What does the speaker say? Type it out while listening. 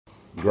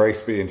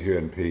Grace be unto you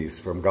and peace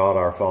from God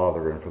our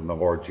Father and from the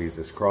Lord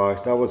Jesus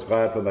Christ. I was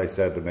glad when they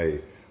said to me,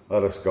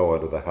 let us go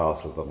into the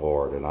house of the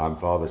Lord. And I'm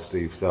Father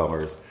Steve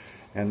Sellers.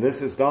 And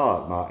this is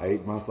Dot, my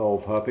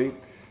 8-month-old puppy.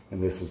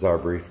 And this is our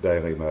brief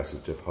daily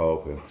message of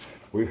hope. And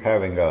we're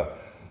having a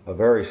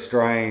very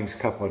strange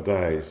couple of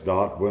days.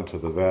 Dot went to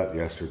the vet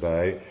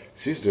yesterday.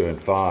 She's doing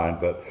fine.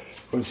 But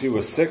when she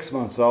was 6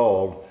 months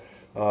old,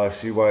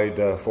 she weighed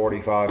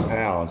 45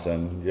 pounds,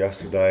 and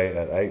yesterday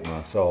at 8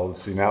 months old,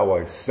 she now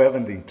weighs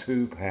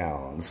 72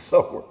 pounds.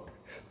 So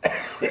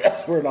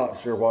we're not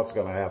sure what's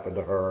going to happen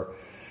to her.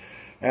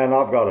 And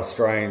I've got a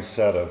strange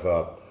set of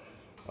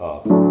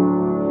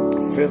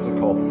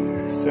physical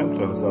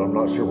symptoms, and I'm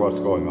not sure what's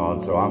going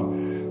on. So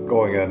I'm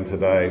going in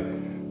today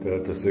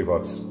to see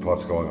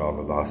what's going on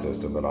with my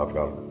system, and I've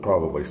got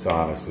probably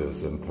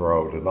sinuses and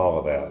throat and all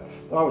of that.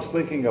 But I was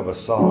thinking of a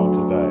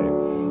song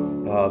today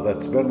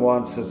that's been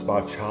one since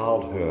my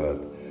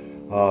childhood.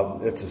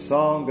 It's a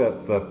song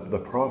that the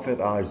prophet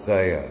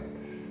Isaiah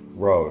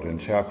wrote in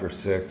chapter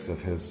 6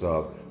 of his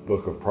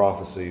book of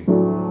prophecy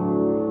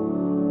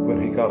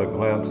when he got a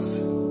glimpse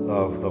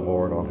of the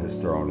Lord on his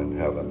throne in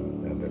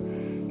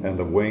heaven, and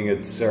the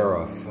winged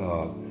seraph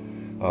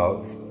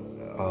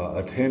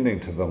attending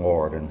to the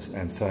Lord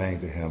and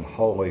saying to him,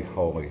 "Holy,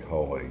 holy,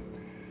 holy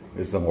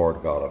is the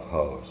Lord God of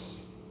hosts."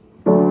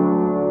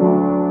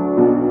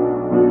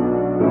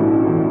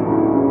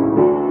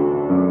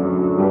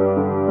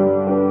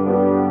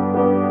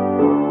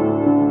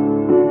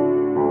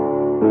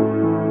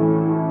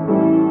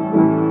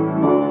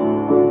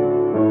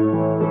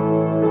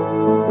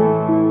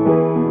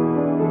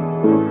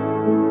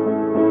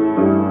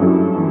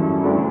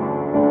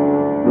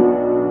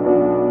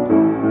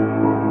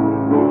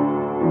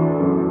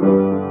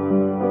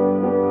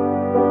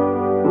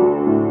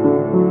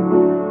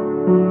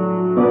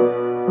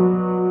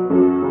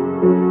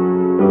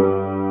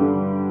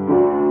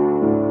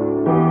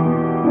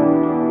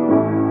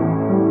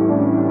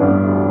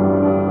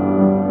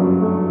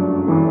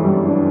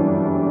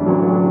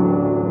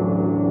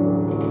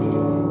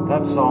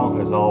 That song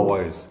has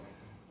always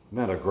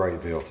meant a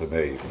great deal to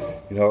me.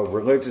 You know,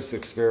 religious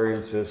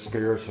experiences,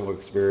 spiritual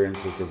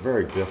experiences are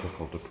very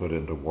difficult to put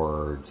into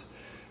words.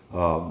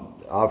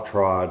 I've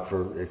tried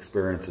for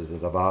experiences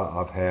that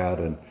I've had,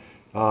 and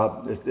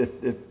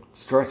it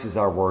stretches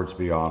our words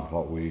beyond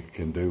what we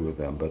can do with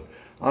them. But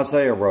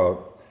Isaiah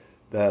wrote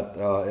that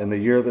in the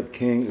year that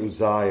King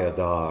Uzziah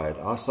died,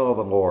 I saw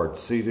the Lord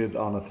seated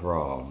on a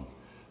throne,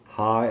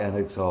 high and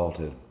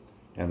exalted,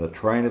 and the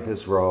train of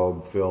his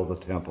robe filled the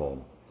temple.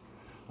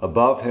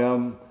 Above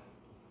him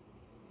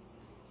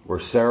were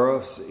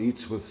seraphs,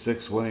 each with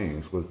 6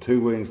 wings. With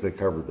 2 wings they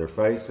covered their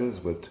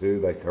faces, with 2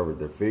 they covered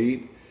their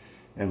feet,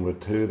 and with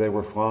 2 they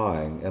were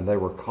flying, and they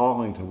were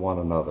calling to one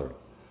another,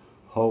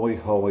 "Holy,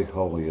 holy,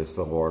 holy is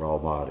the Lord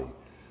Almighty.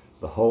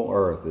 The whole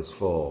earth is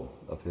full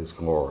of his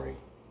glory."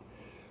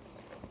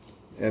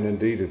 And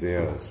indeed it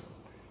is.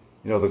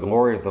 You know, the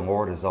glory of the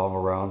Lord is all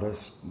around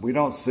us. We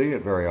don't see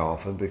it very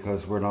often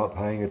because we're not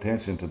paying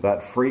attention to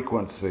that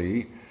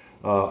frequency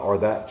or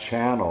that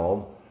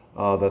channel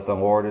that the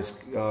Lord is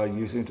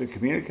using to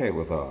communicate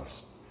with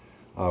us.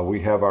 We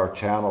have our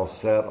channel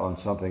set on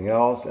something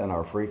else and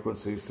our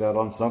frequency set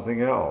on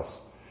something else.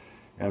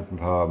 And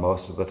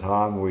most of the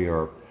time we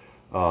are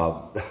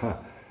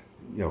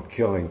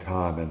killing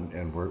time,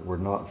 and we're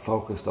not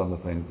focused on the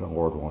things the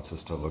Lord wants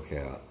us to look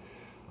at.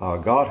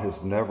 God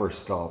has never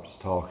stopped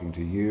talking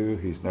to you.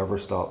 He's never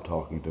stopped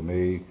talking to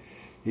me.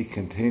 He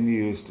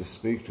continues to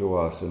speak to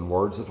us in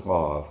words of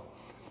love,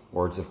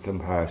 words of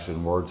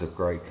compassion, words of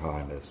great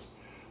kindness.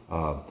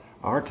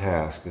 Our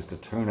task is to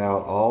tune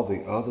out all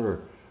the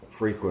other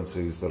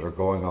frequencies that are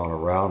going on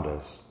around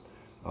us,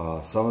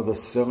 some of the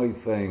silly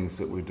things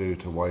that we do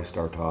to waste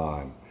our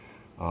time.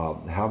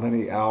 How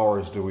many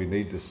hours do we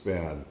need to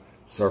spend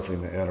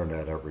surfing the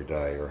internet every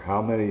day? Or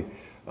how many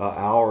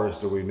hours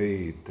do we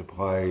need to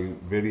play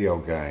video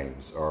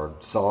games or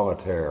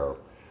solitaire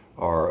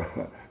or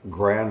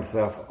Grand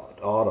Theft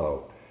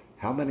Auto?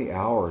 How many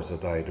hours a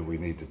day do we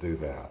need to do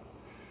that?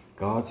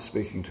 God's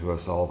speaking to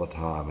us all the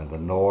time, and the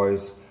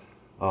noise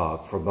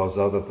from those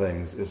other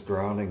things is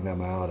drowning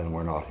them out, and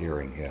we're not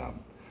hearing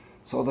him.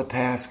 So the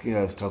task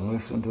is to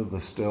listen to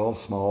the still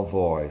small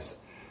voice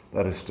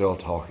that is still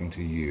talking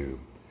to you,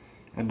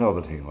 and know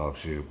that he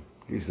loves you.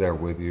 He's there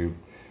with you.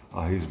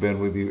 He's been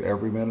with you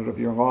every minute of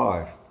your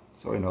life,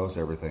 so he knows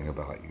everything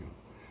about you.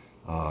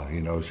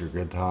 He knows your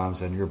good times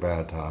and your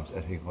bad times,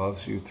 and he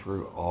loves you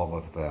through all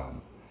of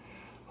them.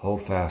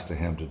 Hold fast to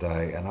him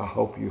today, and I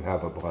hope you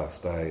have a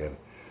blessed day. And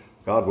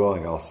God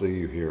willing, I'll see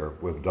you here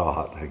with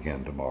Dot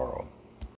again tomorrow.